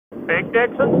big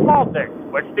dicks and small dicks.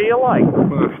 Which do you like?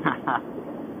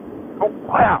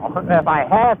 Well, if I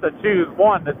had to choose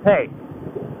one to take,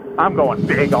 I'm going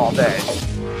big all day.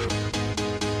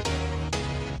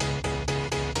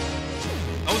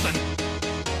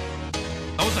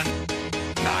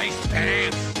 Nice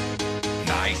pants.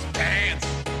 Nice pants.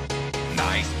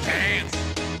 Nice pants.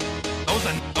 Those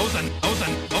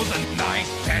are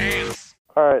nice pants.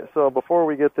 Alright, so before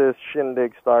we get this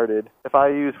shindig started, if I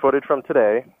use footage from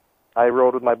today, I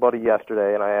rode with my buddy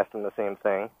yesterday and I asked him the same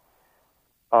thing.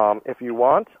 If you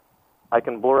want, I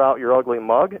can blur out your ugly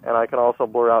mug and I can also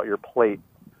blur out your plate.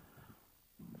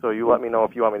 So you let me know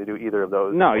if you want me to do either of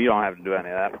those. No, you don't have to do any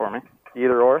of that for me.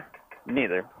 Either or?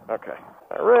 Neither. Okay.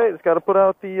 Alright, just got to put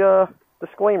out the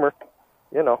disclaimer.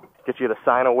 You know, get you to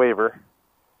sign a waiver.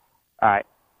 Alright.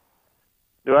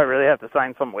 Do I really have to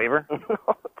sign some waiver?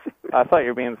 No, I thought you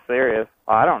were being serious.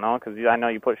 I don't know, because I know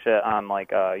you put shit on,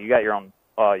 like, you got your own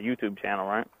YouTube channel,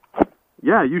 right?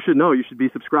 Yeah, you should know. You should be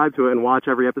subscribed to it and watch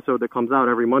every episode that comes out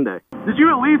every Monday. Did you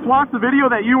at least watch the video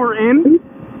that you were in?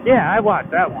 Yeah, I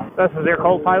watched that one. This is your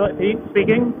co-pilot, Pete,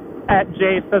 speaking at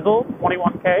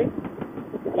JSizzle21K.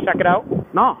 Check it out.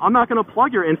 No, I'm not going to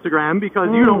plug your Instagram because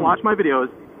you don't watch my videos.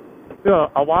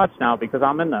 I'll watch now because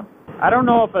I'm in them. I don't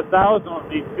know if 1,000 would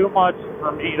be too much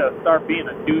for me to start being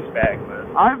a douchebag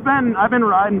with. I've been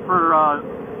riding for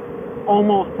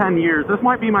almost 10 years. This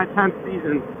might be my 10th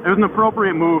season. It was an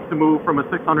appropriate move to move from a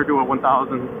 600 to a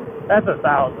 1,000. That's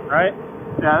 1,000, right?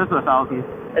 Yeah, this is 1,000.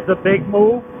 It's a big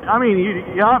move. I mean,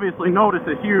 you obviously notice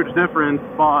a huge difference,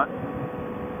 but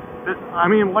I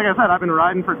mean, like I said, I've been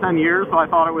riding for 10 years, so I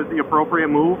thought it was the appropriate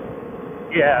move.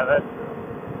 Yeah, that's...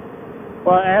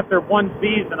 Well, after one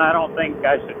season, I don't think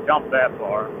I should jump that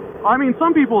far. I mean,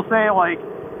 some people say, like,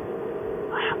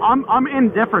 I'm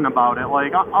indifferent about it.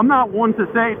 Like, I'm not one to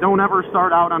say don't ever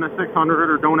start out on a 600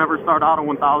 or don't ever start out on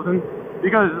 1,000,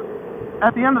 because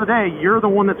at the end of the day, you're the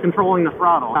one that's controlling the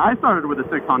throttle. I started with a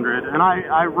 600, and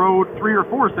I rode 3 or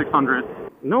 4 600s.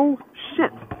 No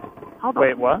shit. How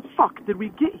the fuck did we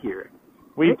get here?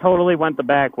 We totally went the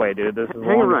back way, dude. This is the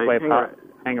longest way.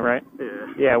 Hang it right? Yeah.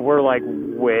 Yeah, we're like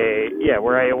way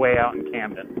out in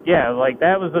Camden. Yeah, like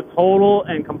that was a total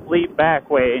and complete back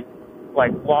way,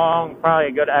 like long, probably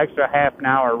a good extra half an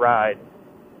hour ride.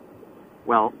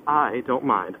 Well, I don't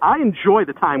mind. I enjoy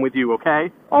the time with you,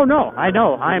 okay? Oh, no, I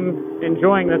know. I'm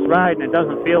enjoying this ride, and it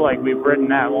doesn't feel like we've ridden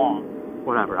that long.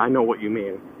 Whatever, I know what you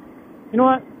mean. You know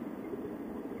what?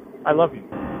 I love you.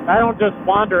 I don't just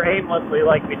wander aimlessly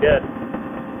like we did.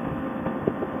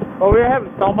 But we were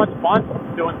having so much fun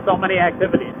doing so many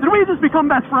activities. Did we just become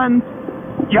best friends?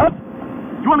 Yup.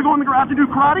 You want to go in the garage and do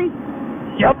karate?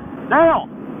 Yup. Dale,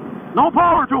 no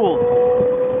power tools.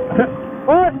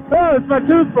 What? Oh, it's my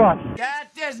toothbrush. That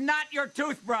is not your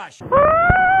toothbrush.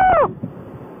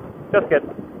 Just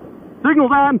kidding.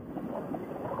 Signals on.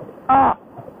 Ah,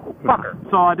 fucker.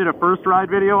 So I did a first ride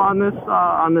video on this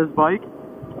bike,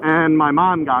 and my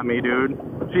mom got me, dude.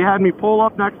 She had me pull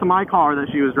up next to my car that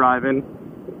she was driving,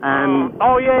 and...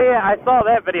 Oh, yeah, I saw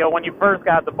that video when you first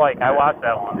got the bike. I watched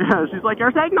that one. Yeah, she's like,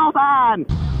 your signal's on!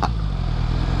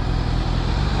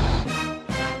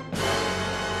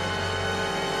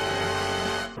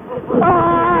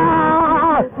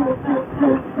 Ah!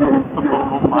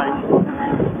 Oh, my...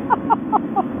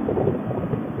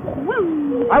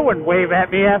 I wouldn't wave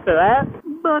at me after that.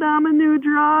 But I'm a new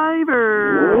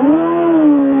driver.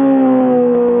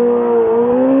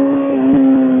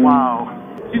 Wow.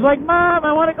 She's like, Mom,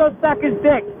 I want to go suck his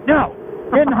dick. No,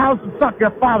 get in the house and suck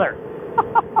your father.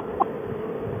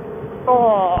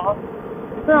 Oh,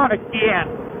 not again.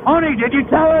 Honey, did you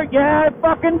tell her? Yeah, I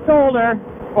fucking told her.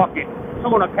 Fucking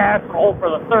tuna casserole for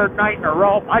the 3rd night in a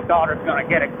row. My daughter's gonna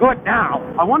get it good now.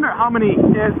 I wonder how many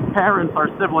kids' parents are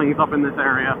siblings up in this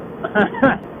area.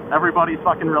 Everybody's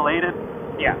fucking related?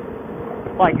 Yeah,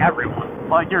 like everyone.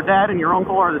 Like your dad and your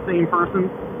uncle are the same person?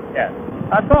 Yeah.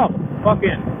 I saw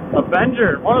fucking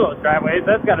Avenger in one of those driveways.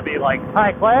 That's gotta be like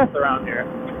high class around here.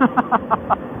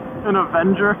 An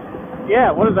Avenger?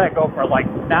 Yeah, what does that go for? Like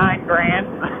 $9,000?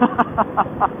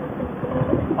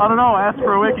 I don't know, ask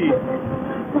for a wiki.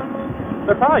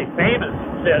 They're probably famous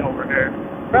and shit over here.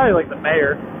 Probably like the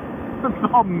mayor. The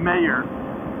mayor.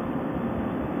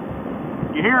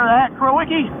 You hear that,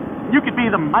 Crowicki? You could be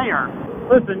the mayor.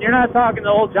 Listen, you're not talking to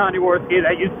old Johnny Worski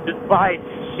that used to just buy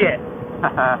shit.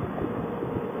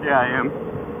 Yeah, I am.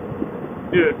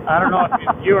 Dude, I don't know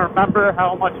if you remember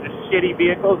how much shitty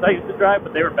vehicles I used to drive,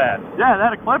 but they were bad. Yeah,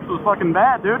 that Eclipse was fucking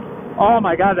bad, dude. Oh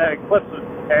my god, that Eclipse was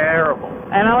terrible.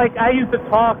 And I used to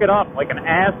talk it up like an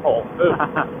asshole, too.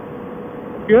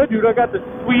 Yeah, dude, I got this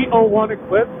sweet 01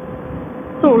 Eclipse.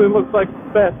 Totally looks like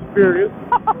Fast and Furious.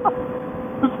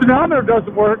 The speedometer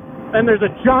doesn't work, and there's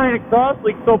a giant exhaust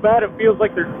leak so bad it feels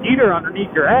like there's heater underneath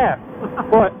your ass.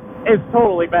 But it's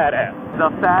totally badass. The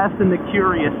Fast and the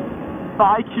Curious.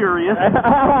 By Curious.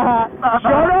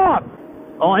 Shut up!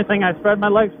 The only thing I spread my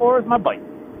legs for is my bike.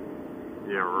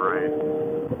 Yeah, right.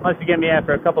 Unless you get me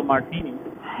after a couple martinis.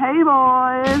 Hey,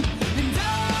 boys!